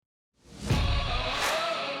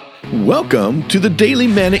Welcome to the Daily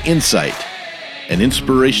Manna Insight, an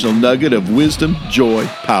inspirational nugget of wisdom, joy,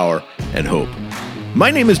 power, and hope. My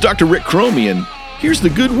name is Dr. Rick Cromie, and here's the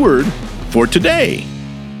good word for today.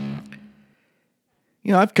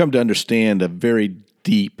 I've come to understand a very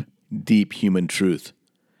deep human truth.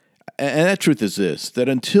 And that truth is this, that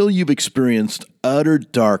until you've experienced utter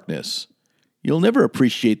darkness, you'll never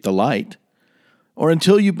appreciate the light. Or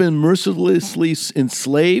until you've been mercilessly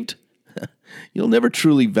enslaved, you'll never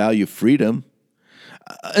truly value freedom.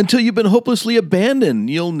 Until you've been hopelessly abandoned,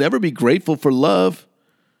 you'll never be grateful for love.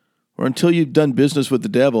 Or until you've done business with the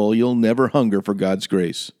devil, you'll never hunger for God's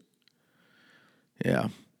grace. Yeah.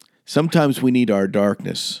 Sometimes we need our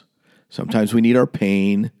darkness. Sometimes we need our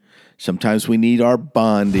pain. Sometimes we need our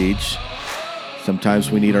bondage.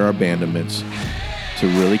 Sometimes we need our abandonments to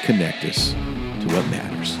really connect us to what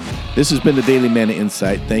matters. This has been the Daily Manna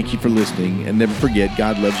Insight. Thank you for listening. And never forget,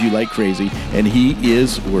 God loves you like crazy, and He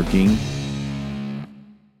is working.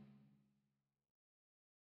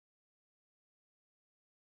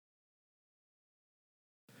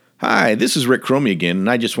 Hi, this is Rick Cromie again, and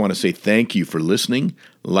I just want to say thank you for listening,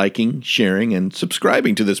 liking, sharing, and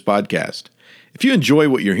subscribing to this podcast. If you enjoy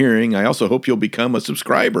what you're hearing, I also hope you'll become a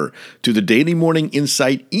subscriber to the Daily Morning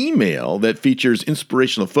Insight email that features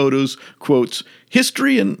inspirational photos, quotes,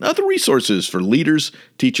 history, and other resources for leaders,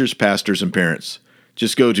 teachers, pastors, and parents.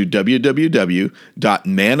 Just go to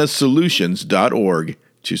www.mannasolutions.org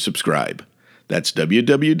to subscribe. That's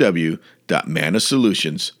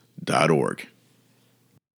www.mannasolutions.org.